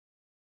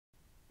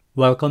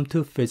Welcome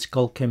to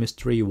Physical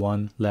Chemistry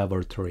 1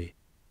 Laboratory.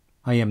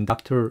 I am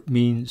Dr.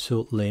 Min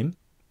Soo Lim,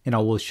 and I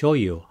will show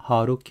you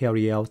how to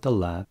carry out the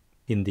lab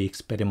in the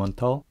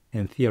experimental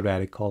and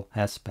theoretical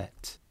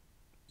aspects.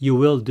 You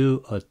will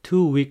do a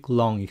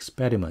 2-week-long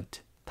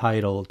experiment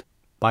titled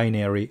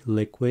Binary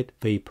Liquid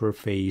Vapor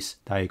Phase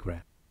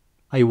Diagram.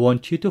 I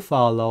want you to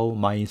follow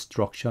my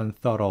instruction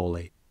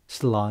thoroughly,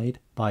 slide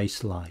by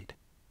slide.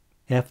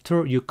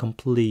 After you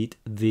complete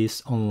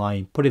this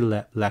online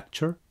pre-lab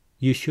lecture,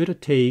 you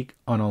should take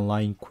an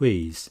online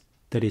quiz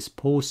that is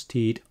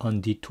posted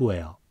on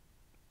D2L.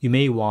 You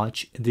may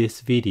watch this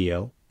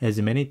video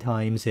as many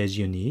times as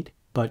you need,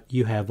 but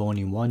you have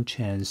only one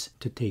chance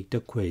to take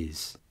the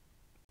quiz.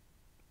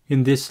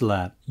 In this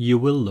lab, you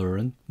will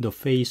learn the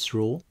phase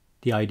rule,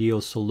 the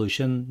ideal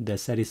solution that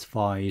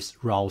satisfies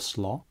Raoult's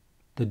law,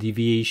 the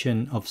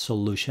deviation of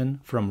solution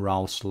from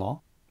Raoult's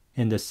law,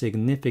 and the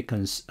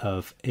significance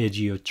of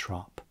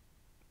azeotrope.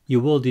 You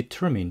will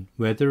determine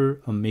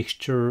whether a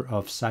mixture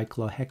of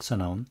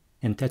cyclohexanone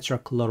and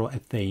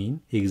tetrachloroethane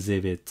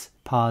exhibits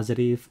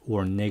positive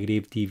or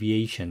negative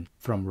deviation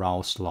from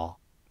Raoult's law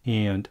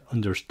and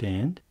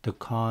understand the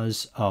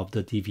cause of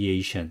the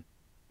deviation.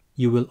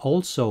 You will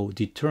also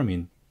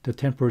determine the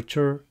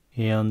temperature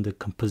and the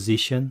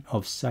composition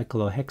of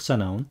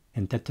cyclohexanone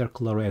and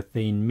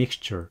tetrachloroethane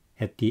mixture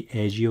at the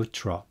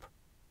azeotrope.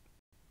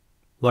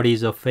 What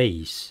is a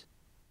phase?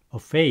 A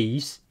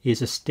phase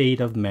is a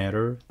state of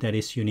matter that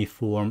is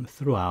uniform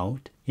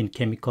throughout in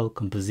chemical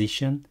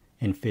composition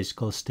and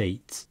physical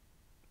states.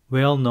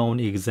 Well-known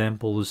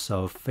examples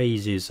of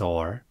phases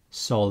are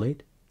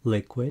solid,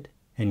 liquid,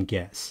 and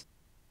gas.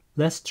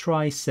 Let's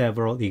try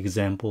several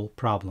example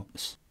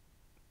problems.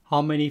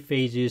 How many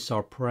phases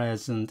are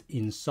present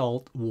in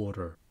salt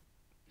water?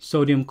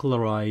 Sodium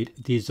chloride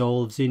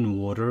dissolves in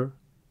water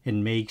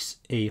and makes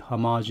a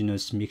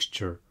homogeneous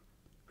mixture,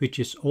 which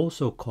is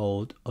also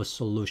called a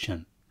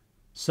solution.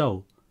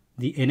 So,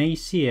 the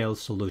NaCl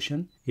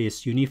solution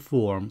is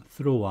uniform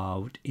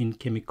throughout in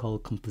chemical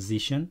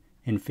composition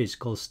and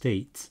physical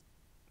states.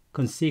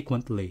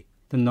 Consequently,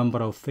 the number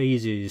of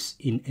phases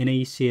in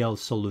NaCl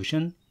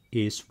solution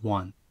is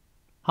 1.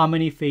 How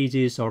many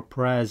phases are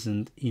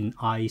present in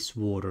ice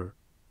water?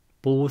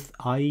 Both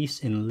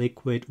ice and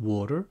liquid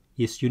water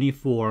is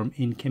uniform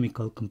in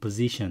chemical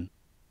composition.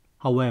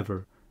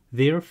 However,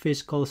 their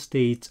physical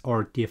states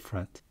are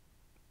different.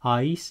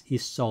 Ice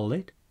is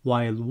solid,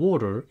 while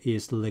water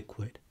is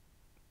liquid.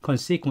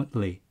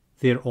 Consequently,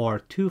 there are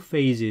 2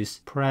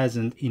 phases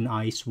present in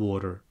ice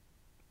water.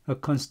 A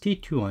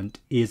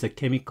constituent is a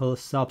chemical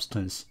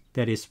substance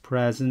that is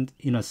present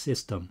in a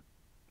system.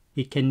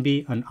 It can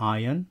be an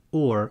ion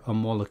or a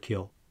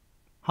molecule.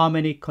 How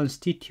many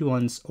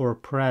constituents are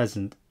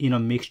present in a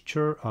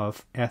mixture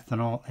of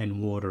ethanol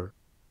and water?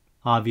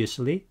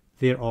 Obviously,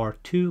 there are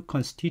 2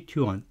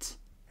 constituents,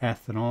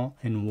 ethanol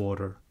and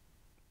water.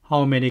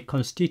 How many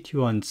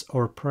constituents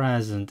are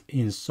present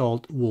in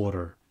salt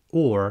water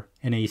or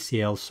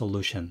NaCl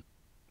solution?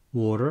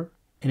 Water,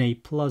 Na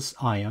plus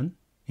ion,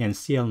 and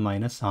Cl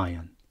minus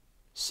ion.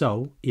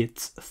 So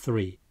it's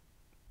 3.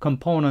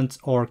 Components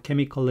are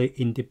chemically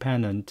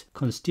independent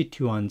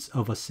constituents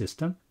of a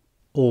system,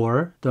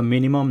 or the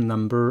minimum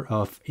number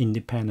of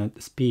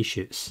independent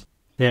species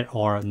that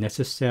are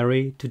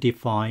necessary to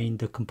define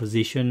the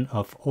composition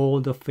of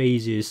all the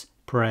phases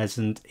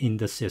present in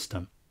the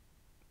system.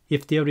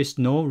 If there is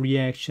no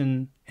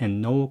reaction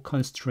and no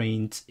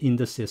constraints in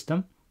the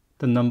system,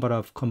 the number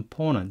of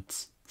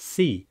components,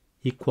 C,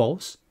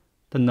 equals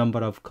the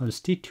number of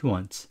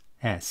constituents,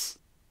 S.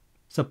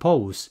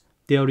 Suppose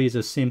there is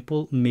a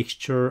simple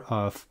mixture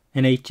of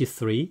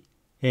NH3,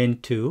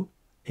 N2,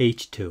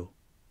 H2.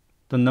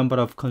 The number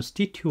of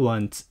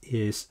constituents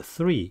is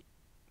 3,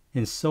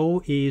 and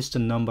so is the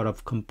number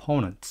of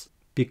components,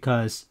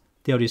 because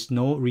there is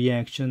no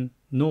reaction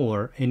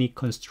nor any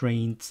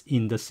constraints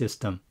in the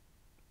system.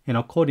 And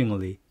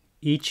accordingly,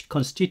 each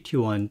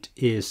constituent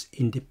is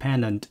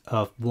independent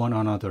of one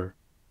another.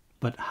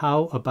 But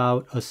how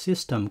about a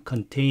system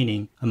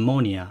containing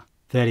ammonia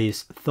that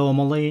is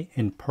thermally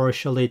and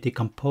partially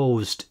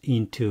decomposed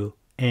into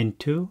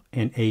N2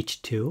 and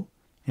H2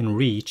 and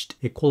reached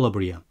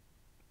equilibrium?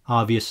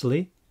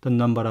 Obviously, the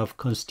number of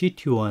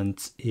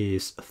constituents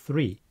is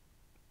 3.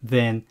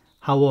 Then,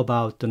 how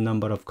about the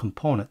number of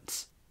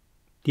components?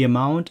 The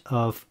amount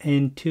of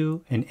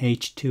N2 and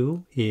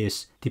H2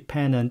 is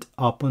dependent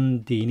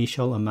upon the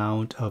initial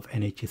amount of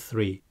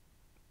NH3.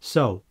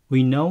 So,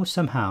 we know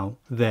somehow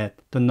that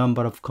the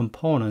number of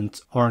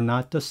components are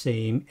not the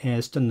same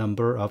as the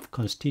number of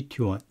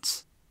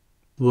constituents.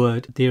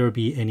 Would there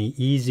be any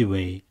easy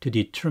way to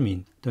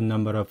determine the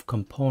number of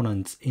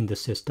components in the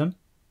system?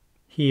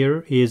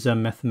 Here is a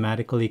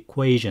mathematical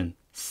equation.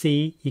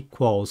 C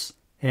equals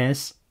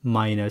S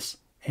minus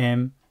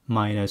M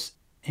minus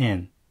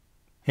N.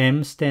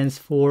 M stands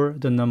for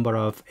the number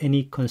of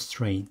any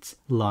constraints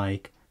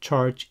like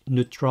charge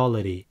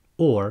neutrality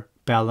or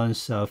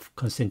balance of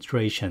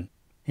concentration,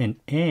 and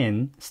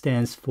N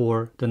stands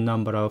for the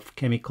number of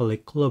chemical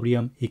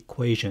equilibrium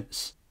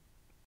equations.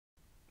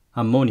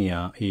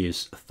 Ammonia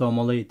is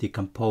thermally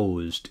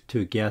decomposed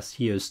to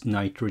gaseous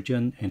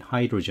nitrogen and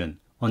hydrogen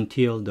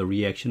until the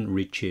reaction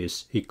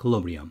reaches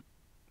equilibrium.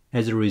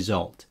 As a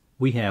result,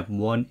 we have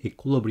one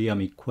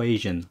equilibrium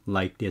equation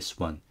like this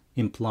one,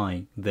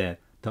 implying that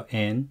the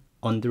N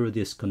under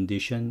this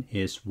condition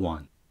is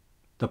 1.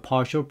 The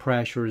partial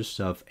pressures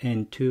of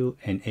N2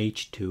 and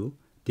H2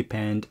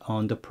 depend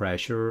on the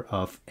pressure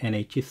of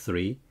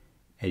NH3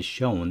 as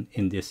shown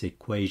in this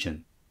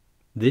equation.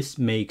 This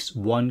makes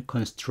one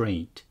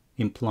constraint,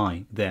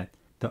 implying that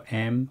the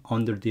M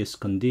under this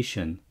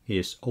condition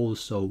is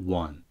also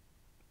 1.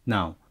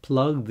 Now,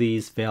 plug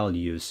these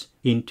values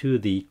into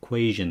the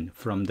equation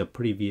from the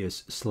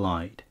previous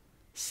slide.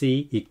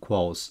 C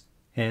equals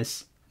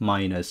S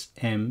minus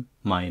M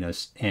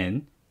minus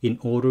N in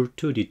order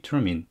to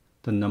determine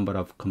the number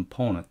of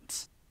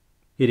components.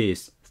 It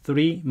is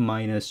 3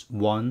 minus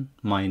 1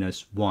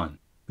 minus 1,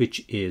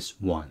 which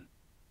is 1.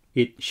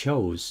 It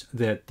shows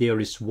that there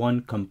is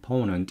one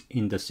component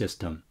in the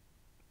system.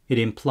 It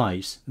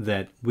implies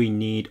that we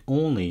need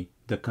only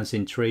the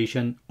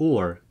concentration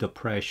or the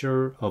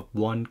pressure of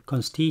one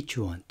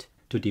constituent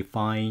to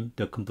define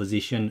the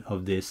composition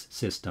of this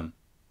system.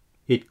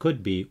 It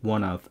could be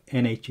one of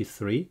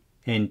NH3,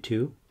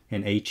 N2,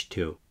 and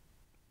H2.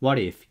 What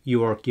if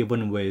you are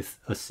given with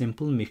a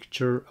simple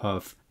mixture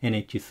of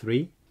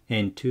NH3,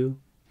 N2,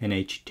 and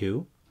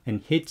H2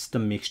 and heats the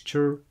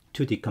mixture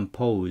to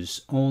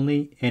decompose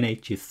only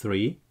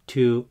NH3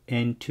 to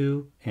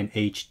N2 and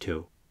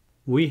H2?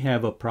 We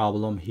have a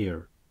problem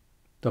here.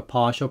 The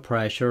partial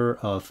pressure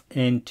of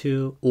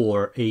N2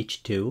 or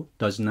H2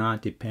 does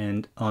not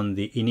depend on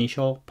the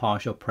initial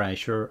partial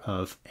pressure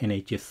of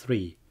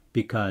NH3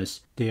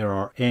 because there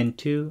are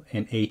N2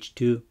 and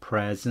H2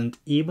 present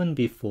even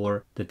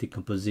before the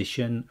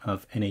decomposition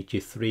of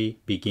NH3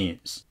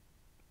 begins.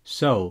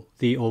 So,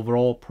 the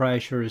overall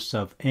pressures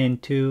of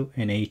N2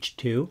 and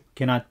H2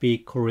 cannot be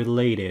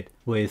correlated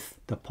with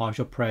the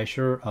partial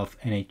pressure of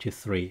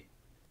NH3.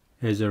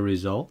 As a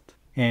result,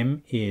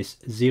 M is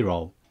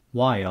 0,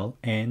 while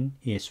N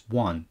is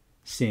 1,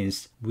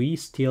 since we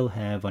still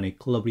have an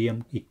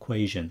equilibrium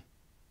equation.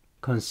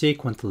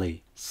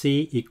 Consequently,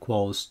 C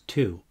equals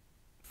 2.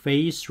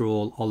 Phase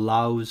rule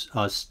allows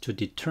us to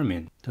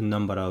determine the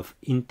number of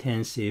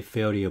intensive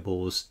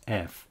variables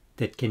F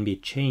that can be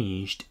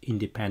changed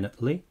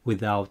independently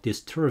without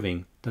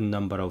disturbing the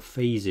number of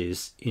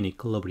phases in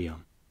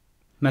equilibrium.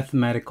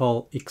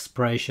 Mathematical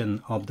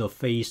expression of the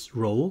phase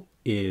rule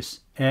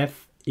is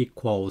F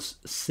equals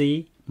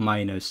C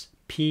minus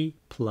P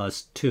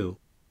plus 2.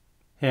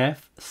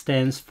 F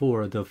stands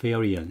for the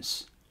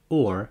variance,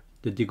 or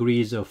the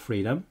degrees of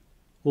freedom,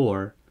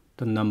 or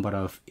the number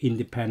of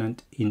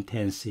independent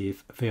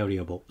intensive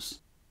variables.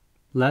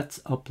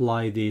 Let's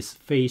apply this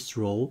phase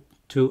rule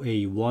to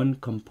a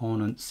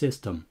one-component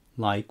system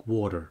like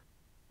water.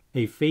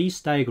 A phase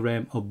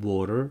diagram of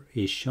water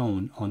is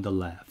shown on the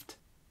left.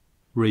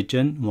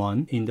 Region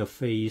 1 in the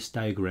phase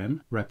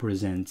diagram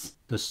represents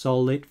the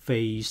solid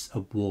phase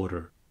of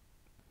water.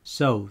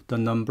 So the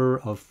number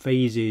of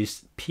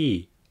phases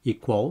P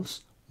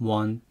equals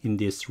 1 in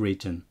this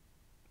region.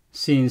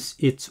 Since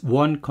it's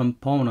one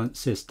component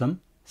system,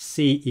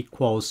 C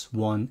equals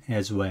 1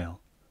 as well.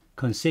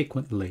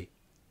 Consequently,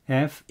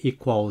 F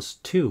equals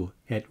 2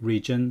 at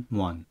region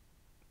 1.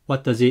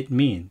 What does it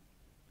mean?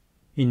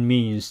 It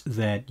means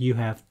that you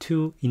have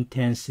two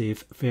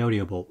intensive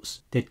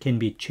variables that can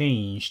be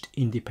changed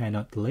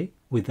independently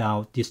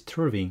without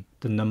disturbing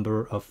the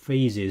number of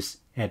phases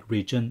at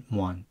region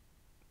 1.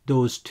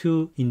 Those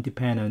two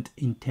independent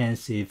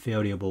intensive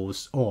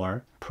variables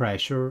are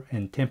pressure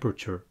and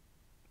temperature.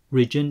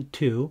 Region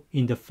 2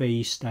 in the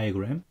phase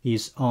diagram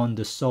is on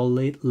the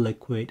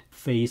solid-liquid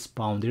phase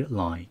boundary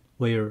line,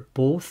 where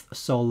both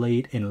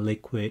solid and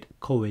liquid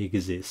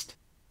coexist.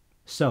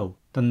 So,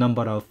 the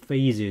number of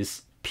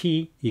phases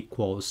P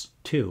equals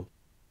 2.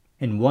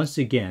 And once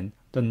again,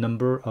 the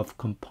number of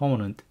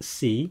component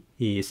C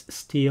is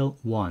still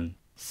 1,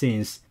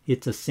 since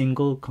it's a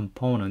single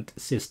component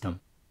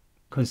system.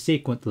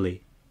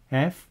 Consequently,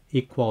 F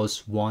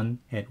equals 1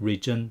 at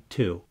region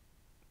 2.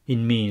 It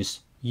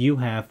means you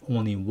have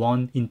only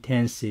one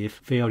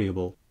intensive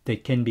variable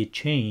that can be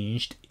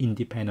changed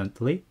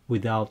independently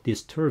without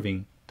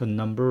disturbing the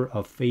number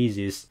of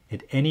phases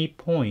at any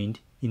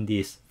point in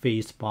this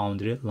phase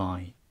boundary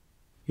line.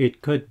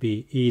 It could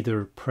be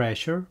either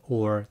pressure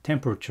or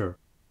temperature.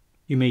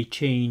 You may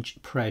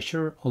change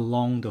pressure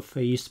along the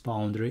phase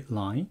boundary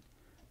line,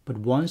 but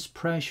once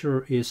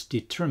pressure is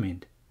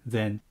determined,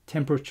 then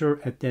temperature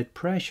at that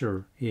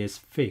pressure is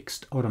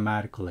fixed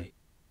automatically.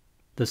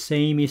 The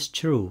same is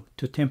true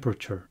to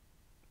temperature.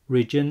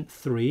 Region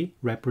 3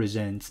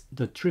 represents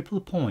the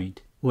triple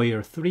point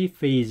where three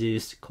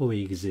phases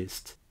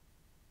coexist.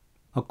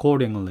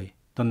 Accordingly,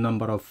 the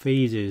number of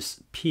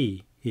phases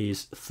P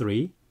is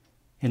 3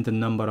 and the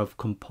number of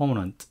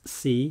components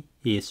C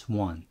is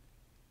 1.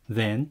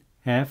 Then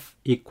F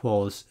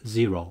equals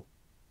 0.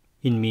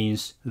 It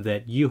means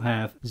that you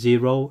have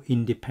 0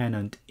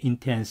 independent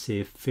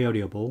intensive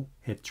variable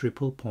at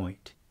triple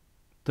point.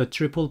 The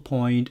triple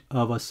point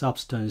of a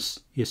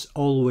substance is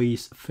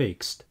always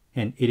fixed,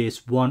 and it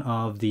is one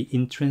of the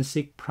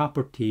intrinsic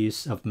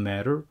properties of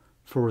matter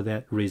for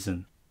that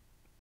reason.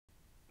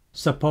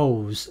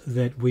 Suppose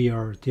that we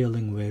are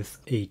dealing with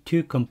a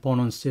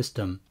two-component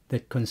system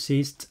that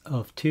consists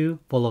of two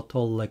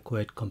volatile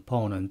liquid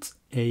components,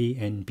 A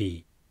and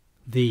B.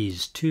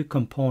 These two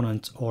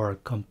components are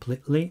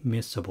completely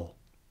miscible.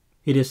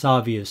 It is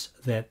obvious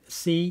that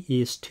C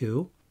is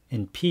 2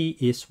 and P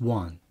is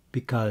 1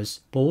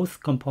 because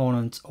both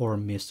components are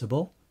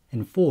miscible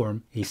and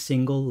form a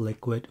single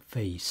liquid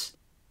phase.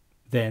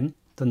 Then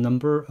the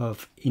number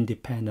of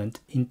independent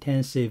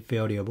intensive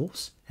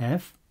variables,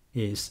 F,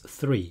 is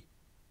 3.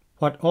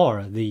 What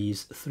are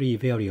these three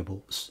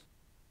variables?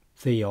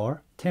 They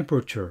are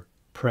temperature,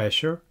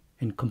 pressure,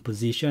 and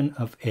composition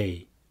of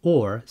A,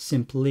 or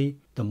simply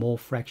the mole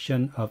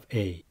fraction of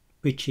A,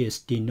 which is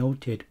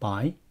denoted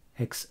by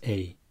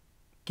XA.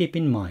 Keep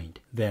in mind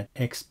that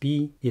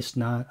XB is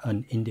not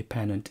an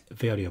independent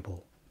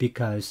variable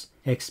because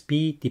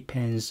XB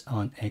depends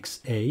on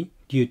XA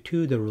due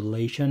to the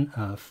relation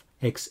of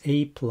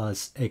XA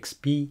plus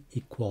XB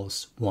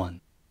equals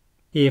 1.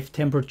 If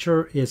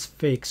temperature is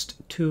fixed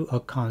to a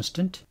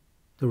constant,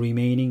 the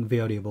remaining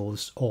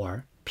variables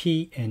are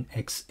P and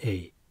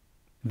XA.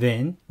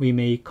 Then we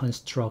may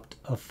construct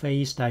a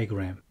phase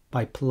diagram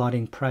by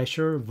plotting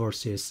pressure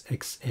versus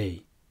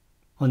XA.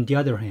 On the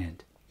other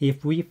hand,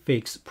 if we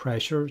fix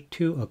pressure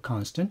to a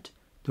constant,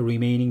 the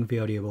remaining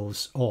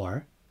variables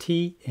are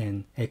T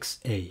and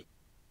XA.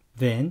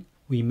 Then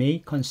we may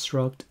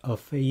construct a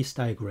phase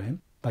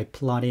diagram by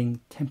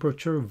plotting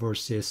temperature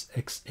versus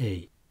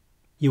XA.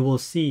 You will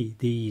see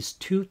these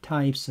two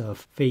types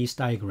of phase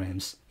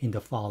diagrams in the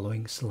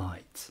following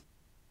slides.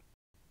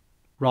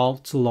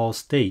 Raoult's law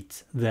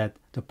states that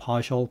the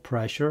partial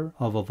pressure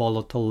of a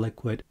volatile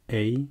liquid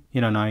A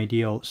in an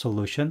ideal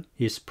solution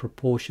is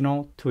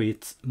proportional to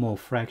its mole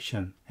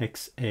fraction,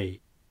 XA.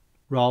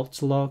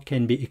 Raoult's law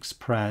can be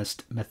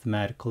expressed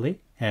mathematically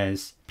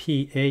as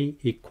PA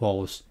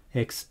equals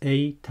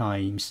XA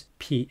times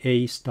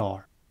PA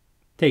star.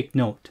 Take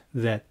note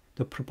that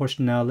the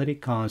proportionality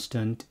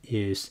constant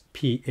is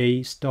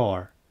PA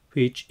star,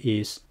 which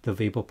is the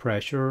vapor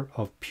pressure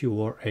of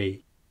pure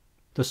A.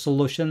 The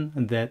solution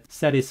that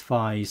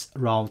satisfies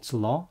Raoult's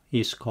law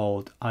is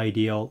called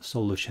ideal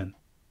solution.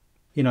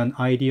 In an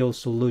ideal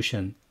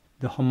solution,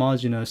 the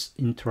homogeneous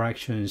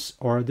interactions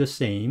are the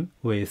same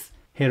with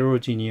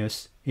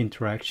heterogeneous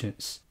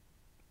interactions.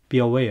 Be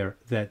aware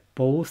that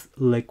both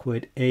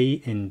liquid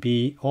A and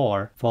B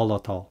are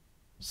volatile.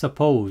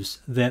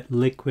 Suppose that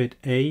liquid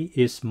A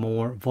is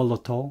more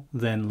volatile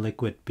than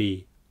liquid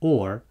B,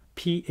 or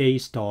PA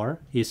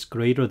star is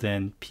greater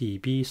than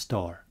PB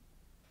star.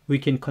 We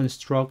can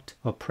construct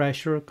a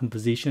pressure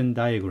composition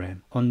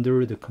diagram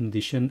under the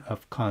condition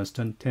of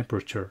constant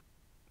temperature.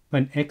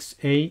 When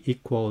XA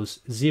equals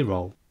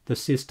 0, the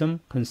system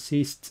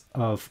consists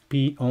of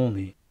B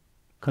only.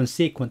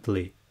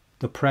 Consequently,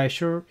 the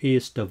pressure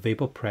is the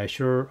vapor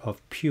pressure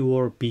of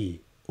pure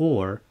B,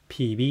 or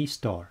PB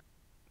star.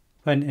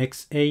 When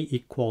XA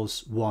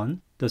equals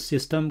 1, the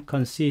system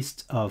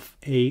consists of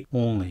A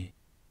only.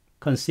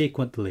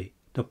 Consequently,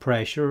 the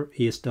pressure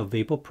is the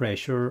vapor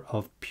pressure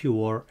of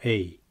pure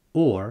A,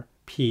 or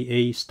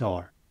PA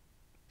star.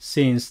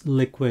 Since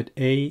liquid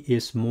A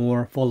is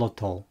more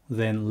volatile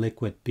than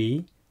liquid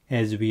B,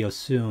 as we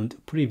assumed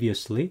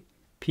previously,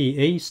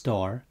 PA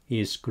star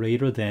is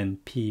greater than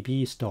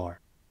PB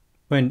star.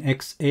 When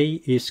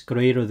XA is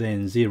greater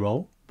than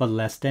 0 but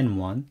less than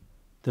 1,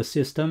 the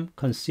system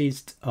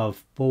consists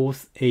of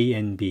both A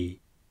and B.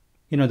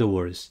 In other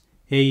words,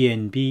 A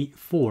and B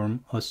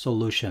form a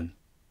solution.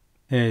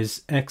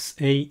 As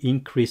XA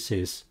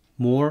increases,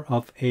 more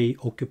of A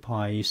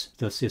occupies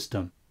the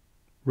system.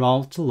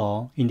 Raoult's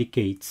law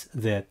indicates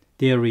that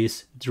there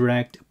is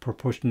direct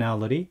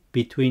proportionality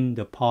between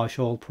the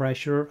partial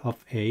pressure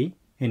of A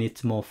and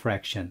its mole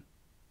fraction.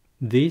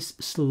 This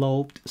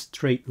sloped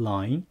straight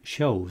line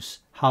shows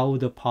how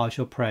the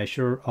partial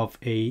pressure of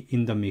A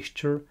in the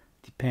mixture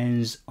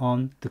depends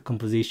on the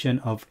composition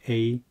of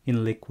A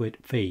in liquid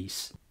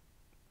phase.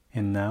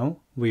 And now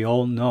we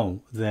all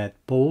know that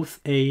both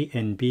A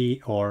and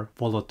B are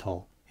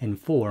volatile and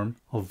form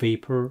a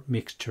vapor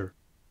mixture.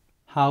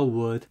 How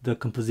would the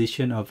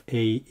composition of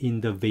A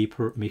in the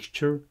vapor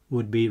mixture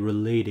would be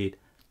related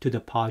to the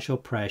partial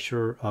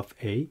pressure of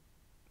A?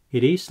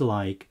 It is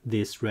like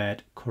this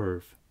red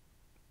curve.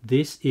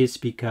 This is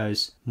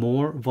because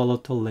more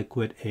volatile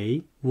liquid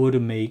A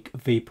would make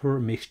vapor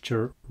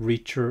mixture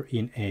richer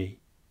in A.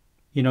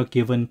 In a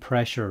given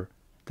pressure,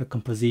 the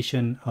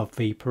composition of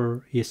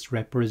vapor is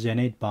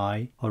represented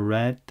by a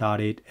red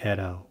dotted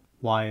arrow,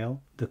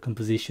 while the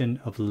composition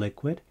of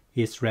liquid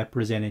is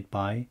represented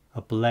by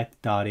a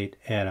black dotted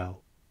arrow.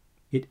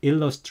 It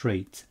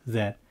illustrates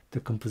that the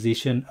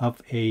composition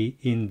of A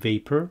in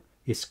vapor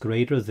is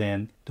greater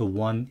than the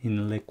one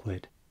in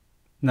liquid.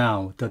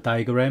 Now, the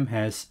diagram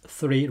has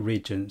three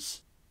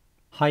regions.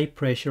 High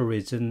pressure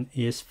region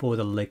is for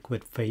the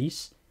liquid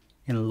phase,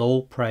 and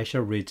low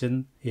pressure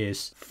region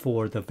is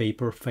for the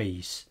vapor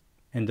phase.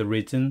 and the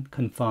region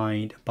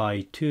confined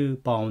by two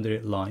boundary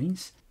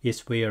lines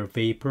is where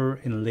vapor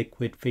and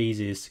liquid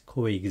phases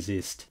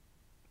coexist.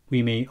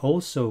 We may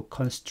also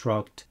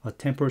construct a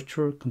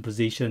temperature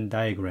composition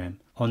diagram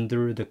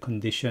under the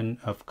condition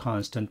of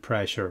constant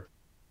pressure.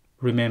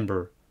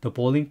 Remember, the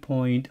boiling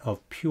point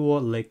of pure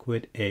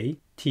liquid A,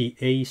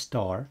 TA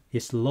star,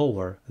 is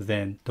lower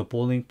than the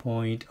boiling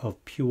point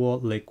of pure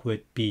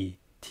liquid B,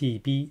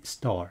 TB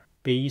star,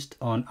 based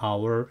on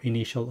our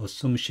initial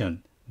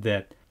assumption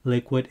that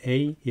liquid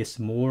A is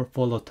more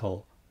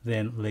volatile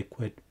than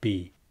liquid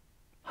B.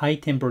 High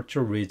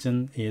temperature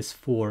region is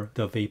for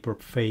the vapor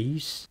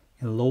phase,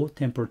 and low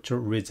temperature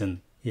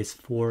region is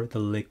for the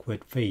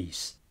liquid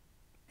phase.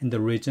 And the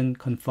region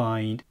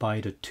confined by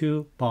the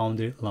two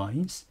boundary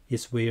lines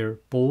is where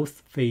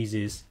both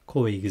phases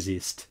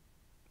coexist.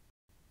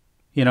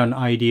 In an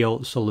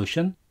ideal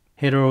solution,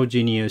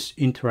 heterogeneous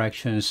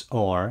interactions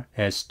are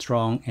as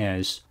strong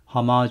as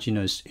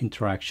homogeneous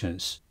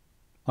interactions.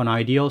 An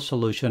ideal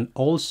solution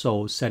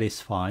also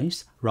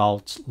satisfies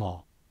Raoult's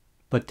law.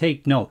 But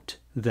take note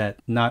that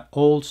not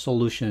all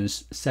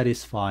solutions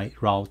satisfy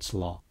Raoult's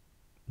law.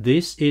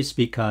 This is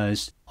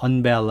because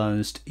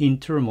unbalanced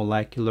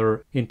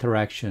intermolecular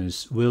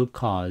interactions will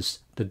cause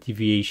the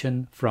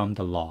deviation from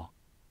the law.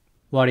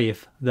 What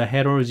if the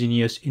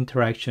heterogeneous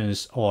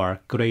interactions are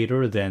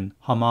greater than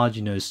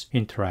homogeneous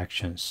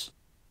interactions?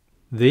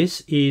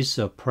 This is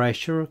a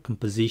pressure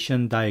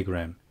composition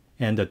diagram,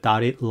 and the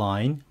dotted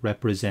line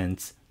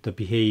represents the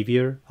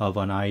behavior of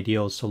an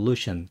ideal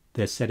solution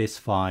that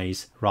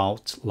satisfies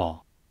Raoult's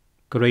law.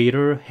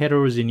 Greater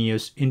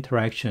heterogeneous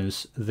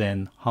interactions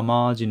than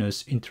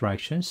homogeneous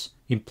interactions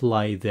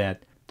imply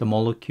that the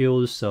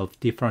molecules of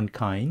different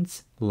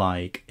kinds,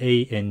 like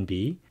A and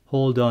B,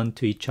 hold on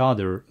to each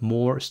other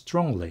more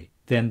strongly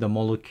than the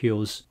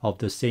molecules of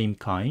the same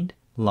kind,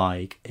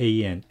 like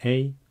A and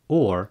A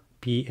or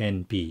B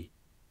and B.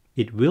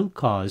 It will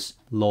cause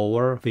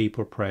lower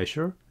vapor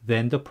pressure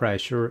than the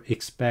pressure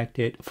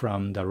expected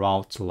from the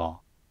Raoult's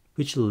law,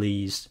 which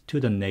leads to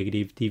the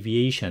negative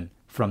deviation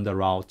from the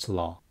Raoult's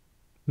law.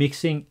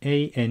 Mixing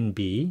A and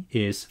B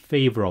is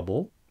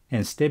favorable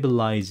and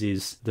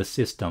stabilizes the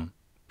system,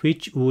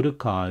 which would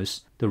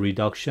cause the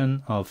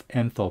reduction of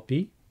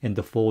enthalpy and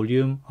the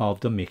volume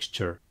of the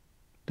mixture.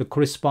 The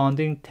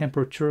corresponding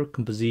temperature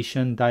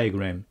composition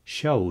diagram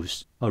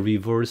shows a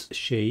reverse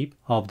shape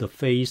of the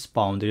phase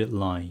boundary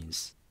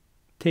lines.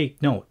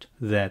 Take note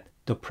that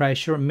the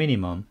pressure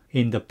minimum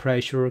in the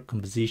pressure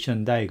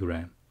composition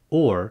diagram,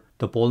 or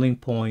the boiling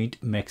point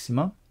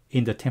maximum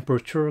in the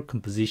temperature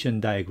composition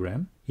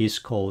diagram, is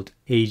called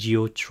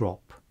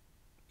azeotrope.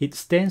 It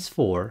stands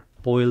for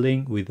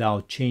boiling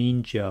without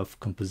change of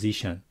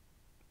composition.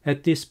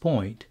 At this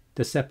point,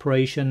 the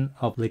separation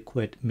of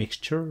liquid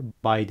mixture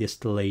by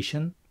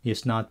distillation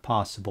is not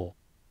possible.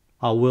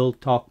 I will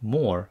talk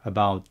more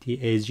about the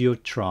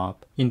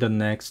azeotrope in the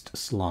next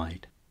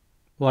slide.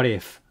 What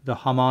if the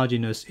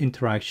homogeneous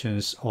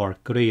interactions are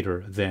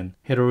greater than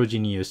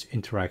heterogeneous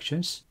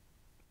interactions?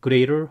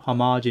 Greater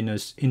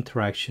homogeneous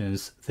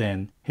interactions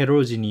than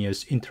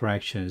heterogeneous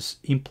interactions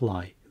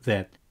imply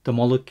that the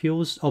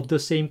molecules of the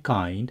same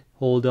kind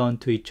hold on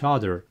to each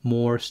other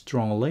more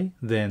strongly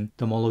than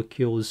the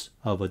molecules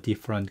of a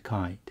different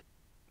kind.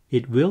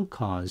 It will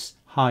cause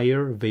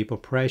higher vapor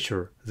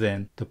pressure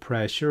than the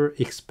pressure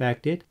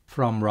expected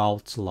from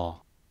Raoult's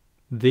law.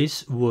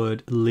 This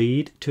would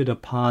lead to the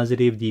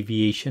positive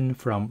deviation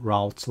from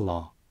Raoult's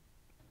law.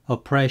 A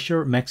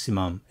pressure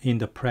maximum in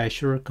the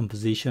pressure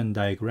composition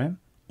diagram,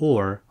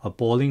 or a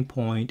boiling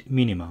point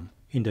minimum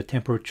in the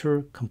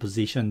temperature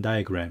composition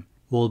diagram,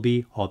 will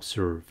be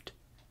observed.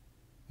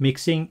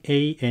 Mixing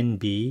A and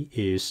B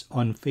is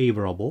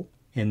unfavorable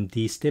and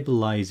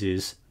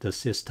destabilizes the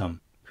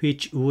system,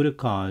 which would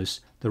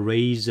cause the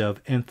raise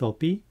of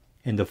enthalpy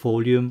and the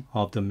volume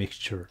of the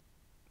mixture.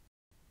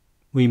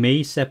 We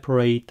may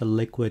separate the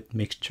liquid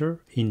mixture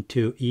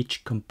into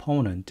each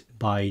component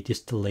by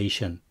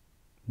distillation.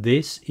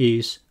 This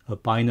is a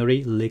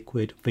binary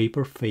liquid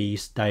vapor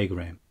phase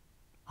diagram.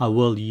 I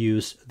will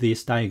use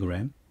this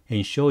diagram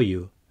and show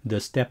you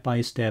the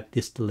step-by-step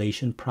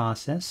distillation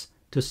process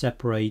to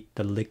separate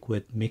the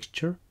liquid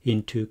mixture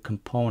into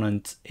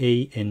components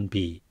A and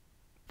B.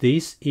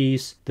 This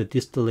is the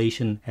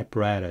distillation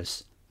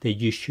apparatus that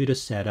you should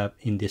set up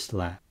in this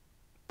lab.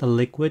 The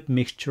liquid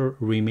mixture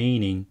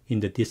remaining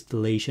in the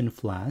distillation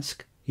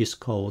flask is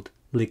called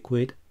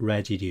liquid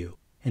residue,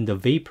 and the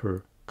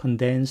vapor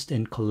condensed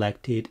and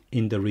collected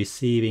in the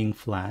receiving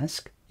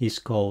flask is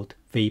called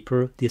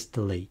vapor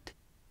distillate.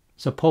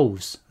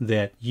 Suppose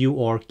that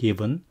you are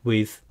given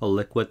with a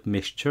liquid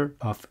mixture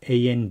of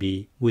A and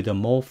B with a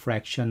mole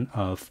fraction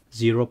of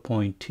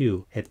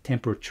 0.2 at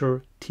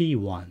temperature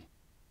T1.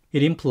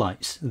 It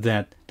implies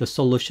that the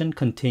solution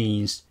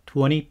contains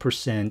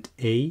 20%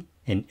 A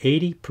and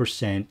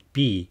 80%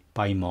 B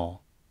by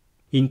mole.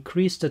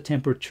 Increase the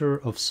temperature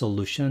of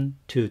solution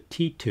to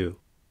T2.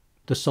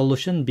 The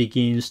solution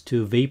begins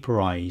to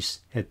vaporize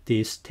at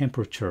this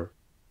temperature.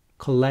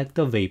 Collect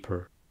the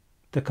vapor.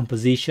 The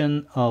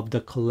composition of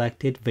the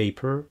collected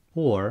vapor,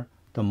 or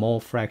the mole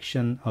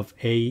fraction of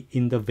A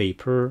in the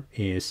vapor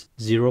is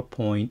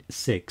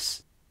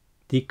 0.6.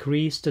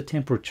 Decrease the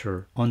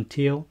temperature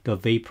until the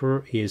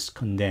vapor is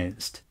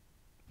condensed.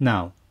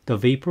 Now, the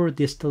vapor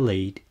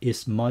distillate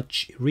is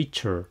much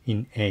richer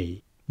in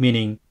A,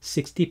 meaning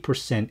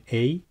 60%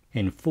 A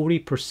and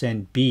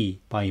 40% B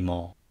by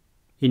mole.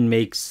 It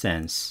makes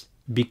sense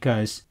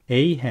because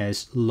A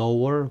has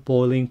lower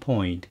boiling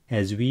point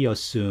as we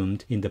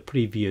assumed in the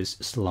previous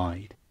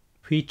slide,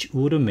 which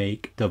would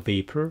make the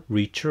vapor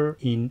richer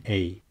in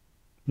A.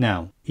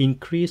 Now,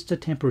 increase the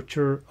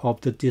temperature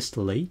of the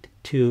distillate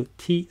to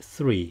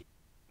T3.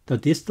 The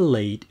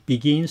distillate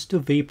begins to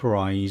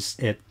vaporize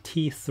at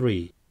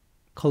T3.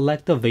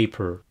 Collect the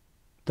vapor.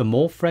 The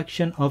mole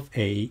fraction of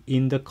A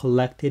in the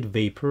collected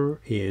vapor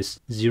is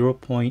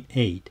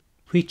 0.8,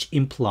 which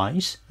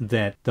implies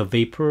that the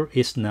vapor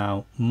is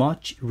now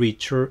much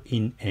richer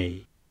in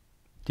A.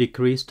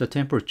 Decrease the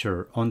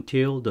temperature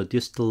until the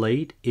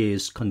distillate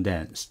is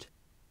condensed.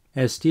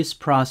 As this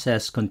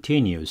process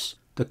continues,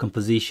 the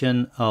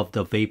composition of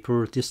the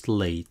vapor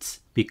distillates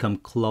become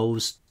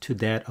close to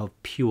that of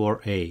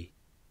pure A.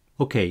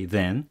 Okay,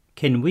 then,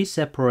 can we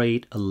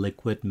separate a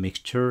liquid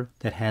mixture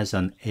that has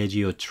an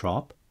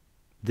azeotrope?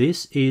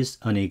 This is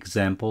an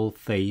example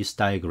phase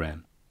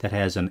diagram that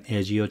has an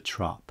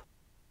azeotrope.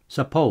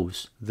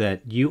 Suppose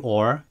that you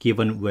are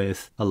given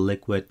with a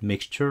liquid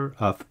mixture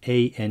of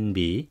A and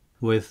B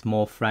with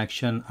mole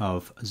fraction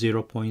of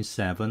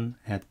 0.7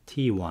 at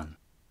T1.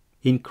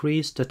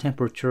 Increase the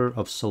temperature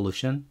of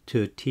solution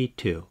to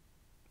T2.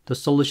 The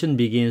solution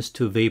begins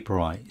to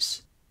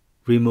vaporize.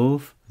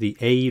 Remove the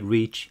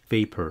A-rich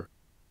vapor.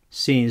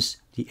 Since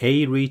the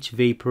A-rich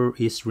vapor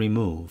is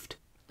removed,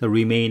 the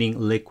remaining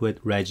liquid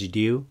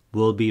residue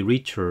will be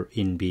richer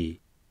in B.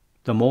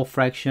 The mole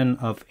fraction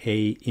of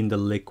A in the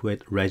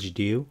liquid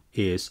residue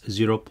is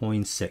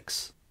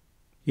 0.6.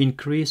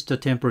 Increase the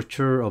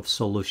temperature of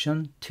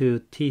solution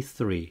to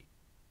T3.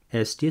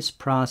 As this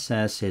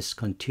process is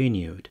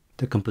continued,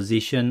 the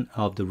composition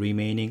of the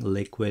remaining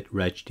liquid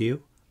residue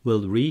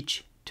will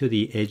reach to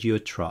the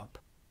azeotrope.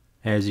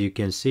 As you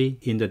can see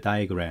in the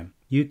diagram,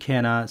 you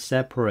cannot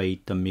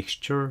separate the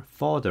mixture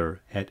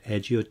further at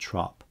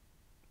azeotrope.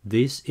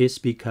 This is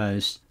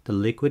because the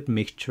liquid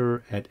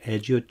mixture at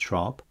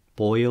azeotrope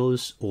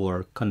boils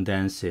or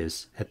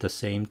condenses at the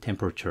same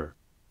temperature.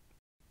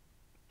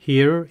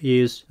 Here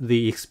is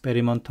the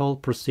experimental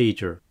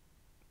procedure.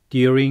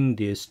 During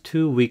this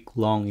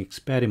 2-week-long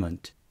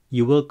experiment,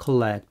 you will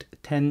collect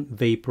 10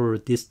 vapor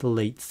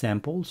distillate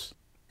samples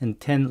and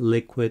 10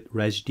 liquid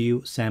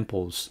residue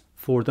samples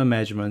for the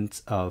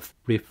measurements of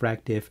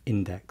refractive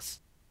index.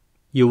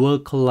 You will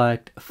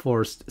collect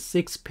first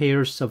 6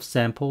 pairs of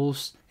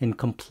samples and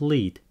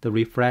complete the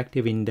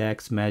refractive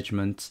index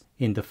measurements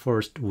in the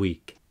first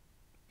week.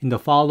 In the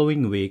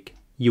following week,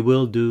 you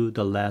will do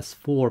the last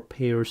 4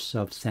 pairs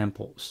of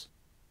samples.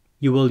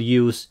 You will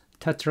use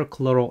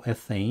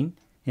tetrachloroethane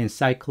and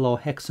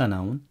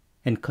cyclohexanone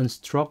and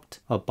construct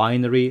a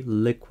binary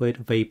liquid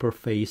vapor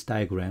phase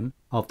diagram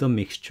of the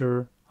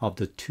mixture of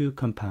the 2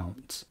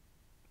 compounds.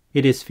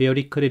 It is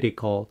very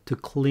critical to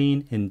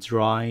clean and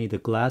dry the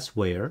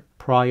glassware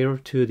prior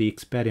to the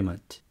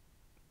experiment.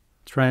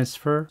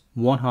 Transfer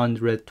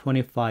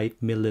 125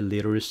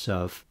 milliliters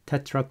of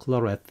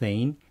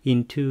tetrachloroethane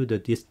into the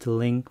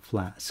distilling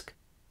flask.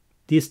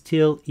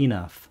 Distill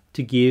enough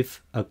to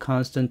give a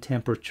constant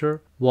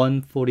temperature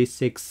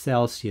 146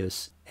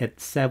 Celsius at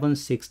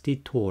 760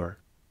 torr.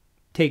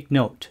 Take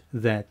note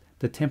that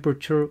the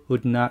temperature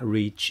would not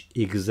reach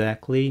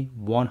exactly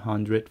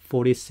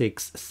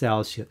 146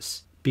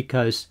 Celsius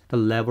because the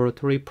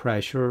laboratory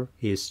pressure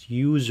is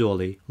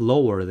usually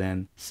lower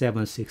than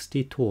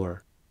 760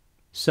 torr.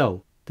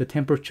 So, the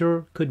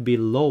temperature could be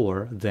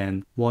lower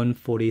than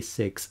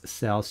 146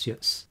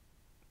 Celsius.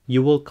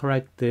 You will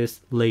correct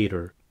this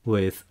later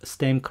with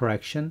stem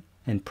correction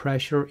and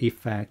pressure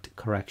effect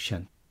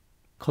correction.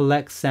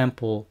 Collect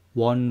sample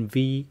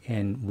 1V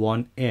and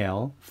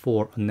 1L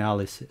for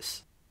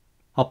analysis.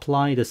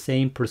 Apply the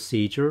same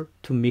procedure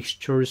to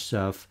mixtures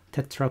of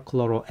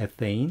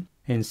tetrachloroethane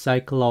and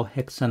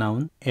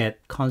cyclohexanone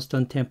at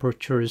constant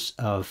temperatures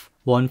of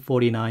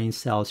 149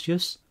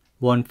 Celsius,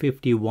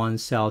 151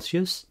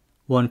 Celsius,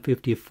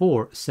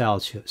 154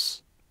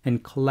 Celsius,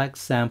 and collect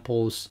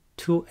samples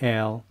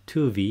 2L,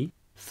 2V,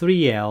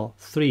 3L,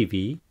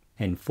 3V,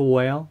 and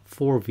 4L,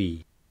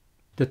 4V.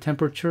 The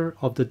temperature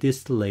of the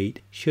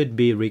distillate should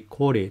be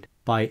recorded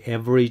by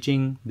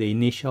averaging the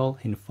initial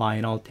and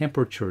final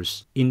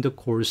temperatures in the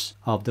course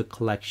of the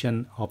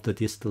collection of the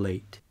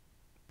distillate.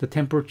 The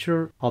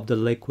temperature of the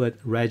liquid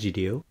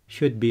residue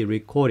should be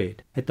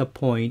recorded at the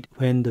point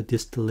when the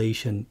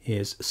distillation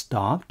is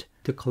stopped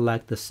to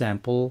collect the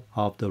sample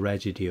of the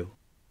residue.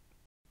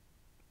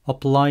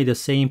 Apply the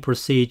same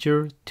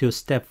procedure to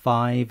step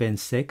 5 and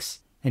 6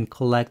 and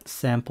collect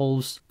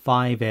samples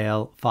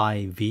 5L,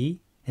 5V,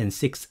 and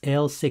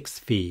 6L,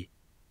 6V.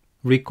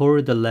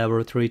 Record the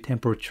laboratory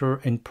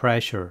temperature and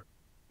pressure.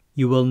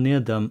 You will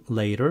need them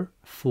later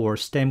for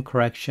stem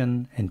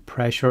correction and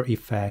pressure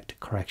effect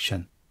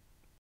correction.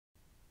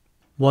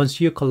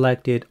 Once you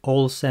collected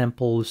all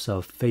samples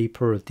of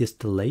vapor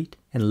distillate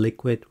and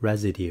liquid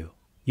residue,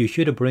 you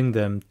should bring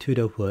them to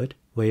the hood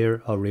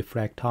where a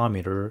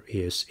refractometer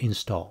is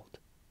installed.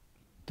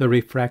 The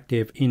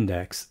refractive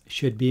index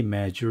should be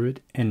measured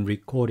and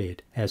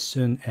recorded as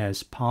soon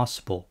as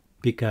possible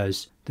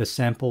because the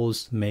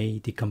samples may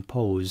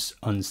decompose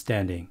on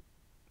standing.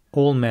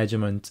 All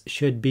measurements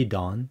should be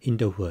done in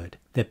the hood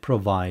that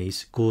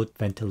provides good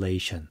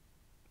ventilation.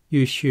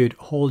 You should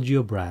hold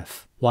your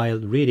breath while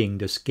reading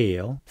the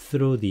scale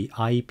through the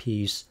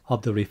eyepiece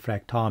of the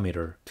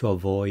refractometer to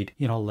avoid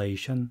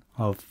inhalation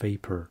of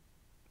vapor.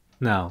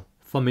 Now,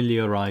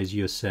 familiarize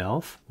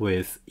yourself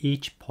with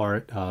each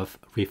part of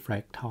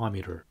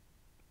refractometer: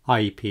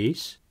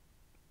 eyepiece,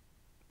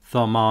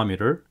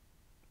 thermometer,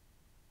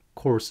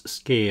 coarse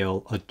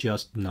scale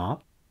adjust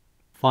knob,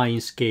 fine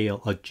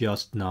scale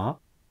adjust knob,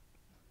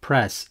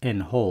 press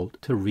and hold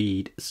to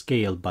read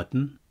scale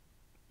button,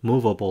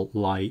 movable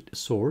light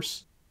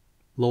source,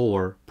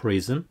 lower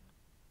prism,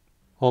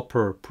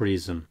 upper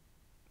prism.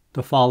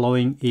 The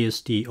following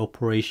is the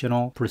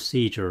operational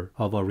procedure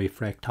of a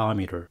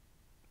refractometer.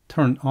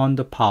 Turn on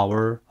the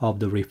power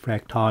of the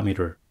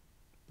refractometer.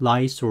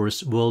 Light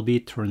source will be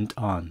turned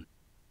on.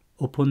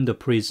 Open the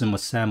prism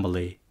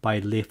assembly by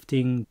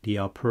lifting the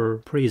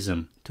upper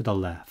prism to the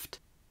left.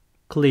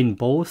 Clean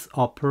both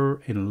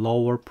upper and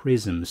lower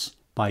prisms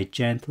by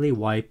gently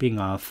wiping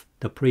off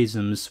the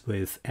prisms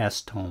with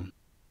acetone.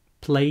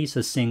 Place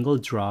a single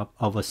drop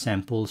of a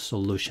sample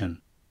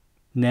solution.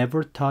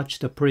 Never touch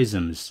the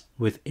prisms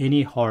with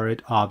any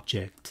hard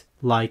object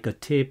like a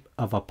tip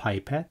of a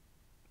pipette,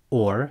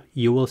 or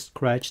you will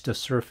scratch the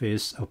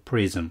surface of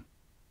prism.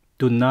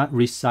 Do not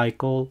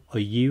recycle a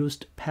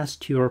used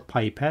pasteur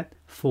pipette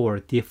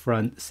for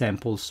different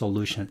sample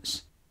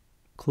solutions.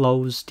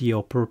 Close the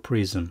upper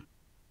prism.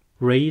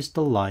 Raise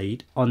the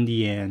light on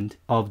the end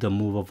of the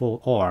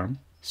movable arm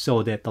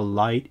so that the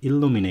light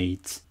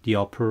illuminates the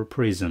upper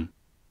prism.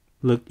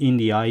 Look in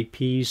the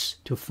eyepiece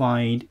to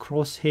find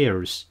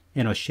crosshairs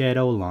and a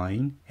shadow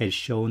line as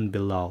shown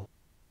below.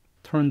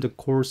 Turn the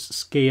coarse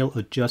scale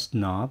adjust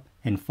knob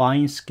and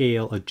fine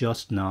scale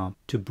adjust knob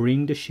to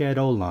bring the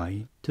shadow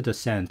line to the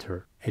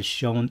center as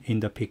shown in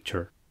the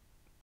picture.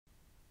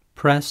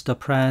 Press the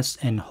press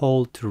and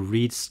hold to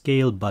read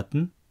scale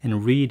button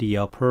and read the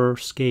upper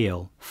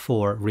scale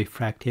for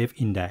refractive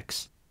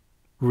index.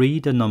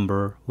 Read the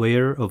number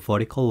where a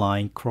vertical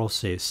line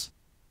crosses.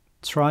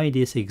 Try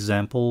this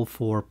example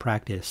for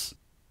practice.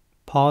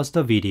 Pause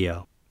the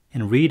video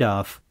and read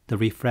off the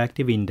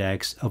refractive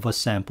index of a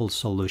sample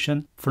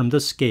solution from the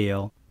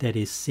scale that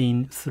is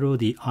seen through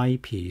the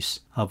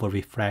eyepiece of a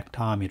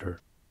refractometer.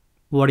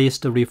 What is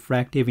the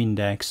refractive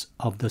index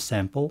of the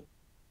sample?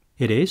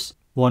 It is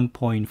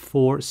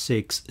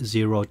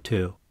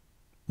 1.4602.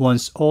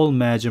 Once all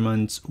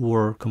measurements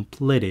were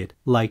completed,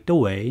 like the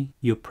way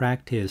you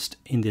practiced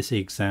in this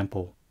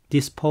example,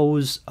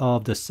 dispose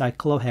of the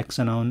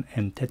cyclohexanone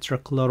and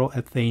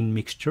tetrachloroethane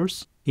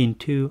mixtures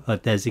into a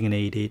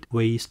designated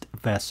waste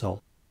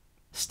vessel.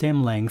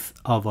 Stem length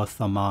of a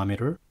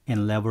thermometer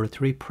and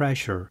laboratory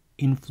pressure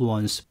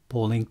influence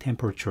boiling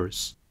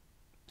temperatures.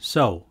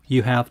 So,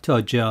 you have to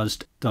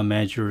adjust the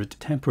measured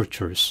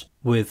temperatures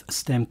with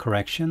stem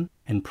correction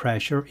and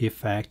pressure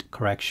effect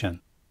correction.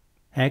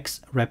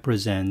 X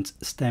represents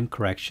stem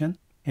correction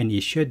and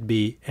it should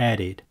be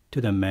added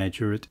to the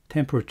measured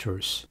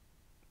temperatures.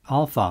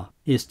 Alpha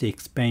is the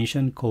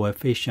expansion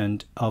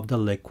coefficient of the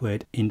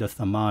liquid in the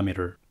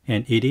thermometer,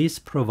 and it is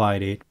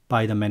provided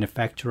by the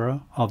manufacturer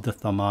of the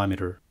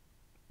thermometer.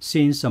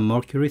 Since a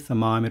mercury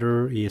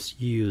thermometer is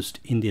used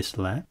in this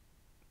lab,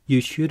 you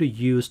should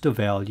use the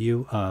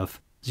value of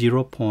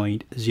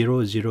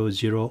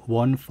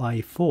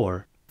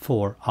 0.000154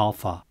 for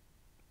alpha.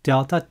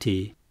 Delta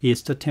T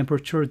is the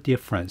temperature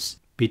difference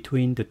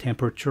between the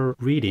temperature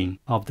reading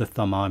of the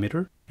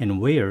thermometer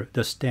and where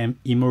the stem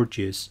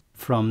emerges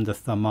from the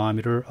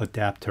thermometer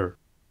adapter.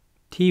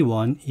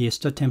 T1 is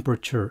the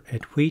temperature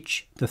at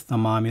which the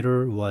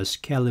thermometer was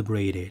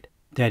calibrated,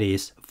 that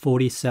is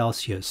 40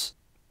 Celsius,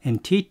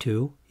 and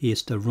T2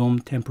 is the room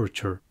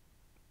temperature.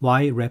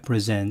 Y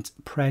represents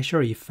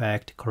pressure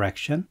effect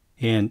correction,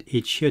 and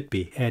it should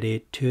be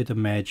added to the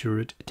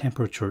measured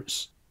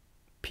temperatures.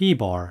 P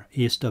bar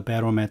is the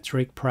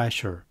barometric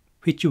pressure,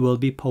 which will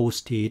be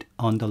posted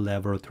on the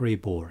laboratory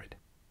board.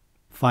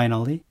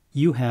 Finally,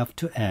 you have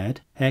to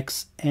add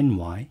X and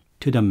Y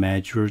to the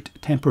measured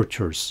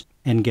temperatures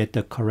and get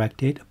the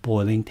corrected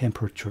boiling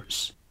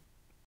temperatures.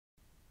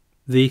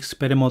 The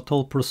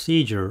experimental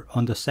procedure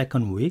on the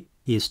second week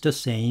is the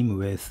same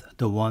with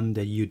the one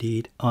that you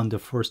did on the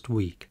first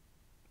week.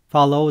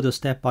 Follow the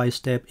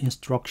step-by-step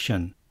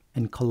instruction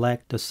and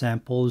collect the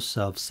samples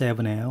of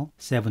 7L,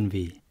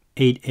 7V,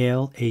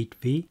 8L,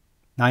 8V,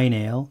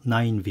 9L,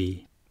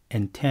 9V,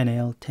 and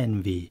 10L,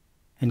 10V,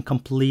 and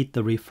complete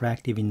the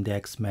refractive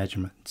index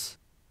measurements.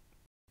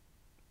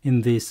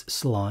 In this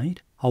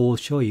slide, I will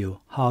show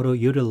you how to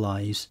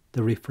utilize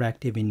the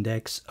refractive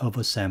index of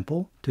a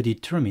sample to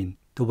determine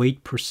the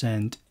weight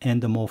percent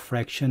and the mole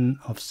fraction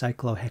of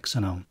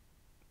cyclohexanone.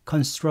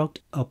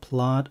 Construct a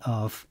plot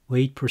of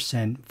weight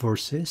percent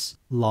versus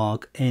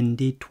log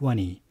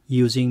ND20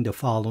 using the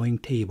following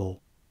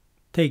table.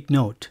 Take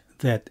note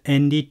that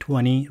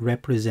ND20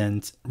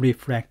 represents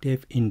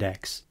refractive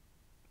index.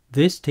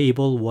 This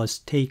table was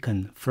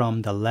taken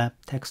from the lab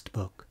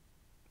textbook.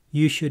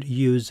 You should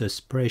use a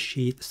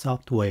spreadsheet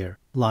software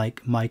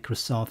like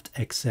Microsoft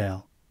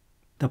Excel.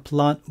 The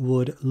plot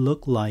would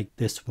look like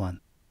this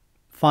one.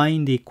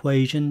 Find the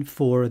equation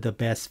for the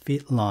best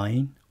fit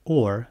line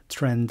or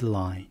trend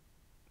line.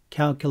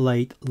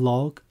 Calculate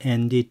log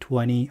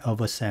ND20 of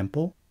a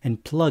sample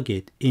and plug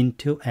it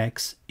into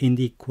X in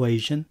the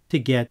equation to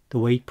get the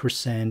weight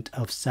percent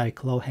of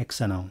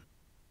cyclohexanone.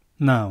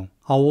 Now,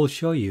 I will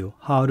show you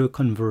how to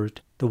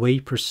convert the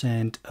weight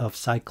percent of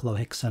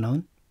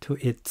cyclohexanone to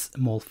its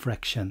mole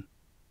fraction.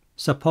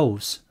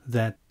 Suppose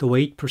that the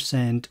weight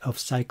percent of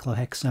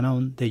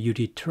cyclohexanone that you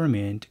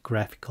determined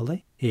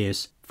graphically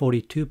is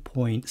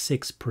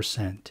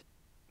 42.6%.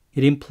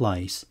 It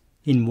implies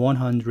in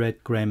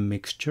 100 gram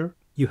mixture,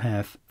 you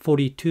have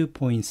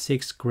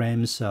 42.6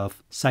 grams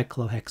of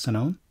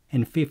cyclohexanone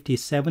and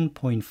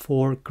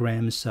 57.4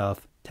 grams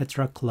of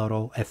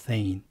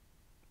tetrachloroethane.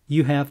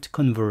 You have to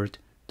convert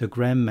the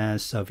gram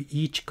mass of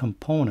each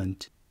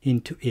component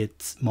into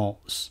its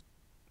moles.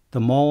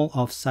 The mole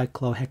of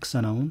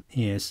cyclohexanone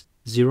is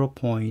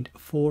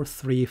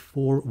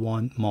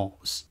 0.4341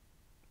 moles.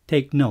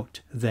 Take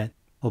note that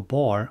a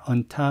bar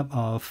on top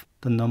of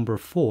the number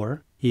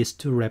 4 is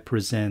to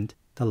represent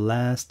the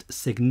last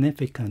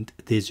significant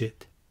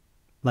digit.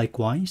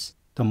 Likewise,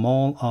 the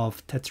mole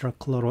of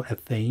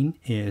tetrachloroethane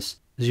is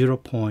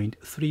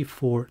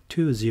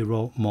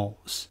 0.3420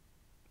 moles.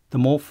 The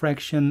mole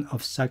fraction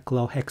of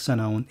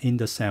cyclohexanone in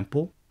the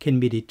sample can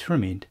be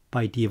determined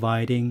by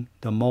dividing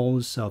the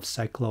moles of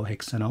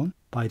cyclohexanone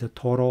by the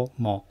total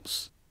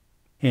moles,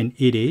 and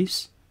it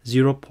is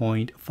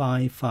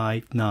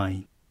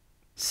 0.559.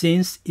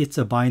 Since it's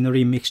a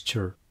binary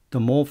mixture, the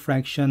mole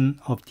fraction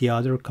of the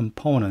other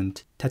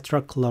component,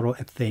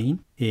 tetrachloroethane,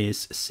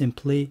 is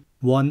simply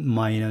 1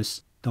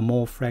 minus the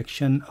mole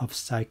fraction of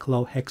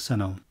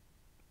cyclohexanone.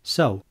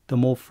 So, the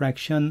mole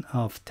fraction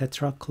of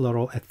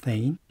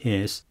tetrachloroethane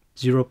is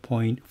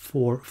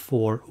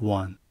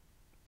 0.441.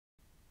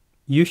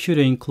 You should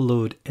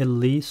include at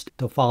least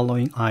the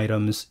following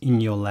items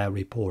in your lab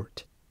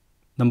report.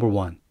 Number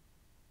 1,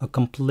 a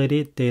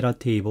completed data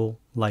table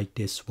like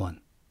this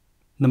one.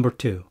 Number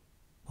 2,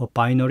 a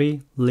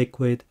binary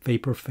liquid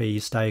vapor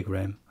phase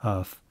diagram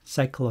of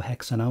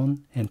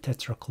cyclohexanone and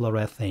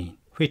tetrachloroethane,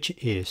 which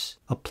is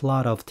a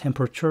plot of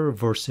temperature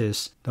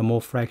versus the mole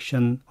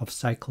fraction of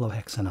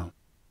cyclohexanone.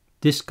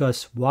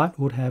 Discuss what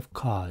would have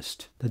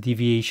caused the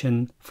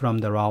deviation from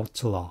the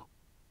Raoult's law.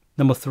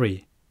 Number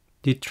 3,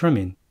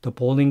 determine the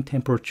boiling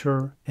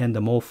temperature and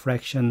the mole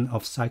fraction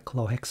of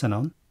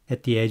cyclohexanone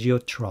at the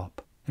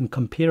azeotrope and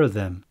compare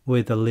them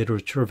with the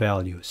literature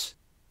values.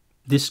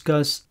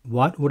 Discuss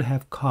what would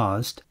have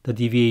caused the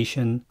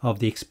deviation of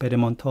the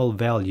experimental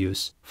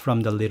values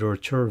from the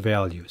literature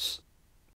values.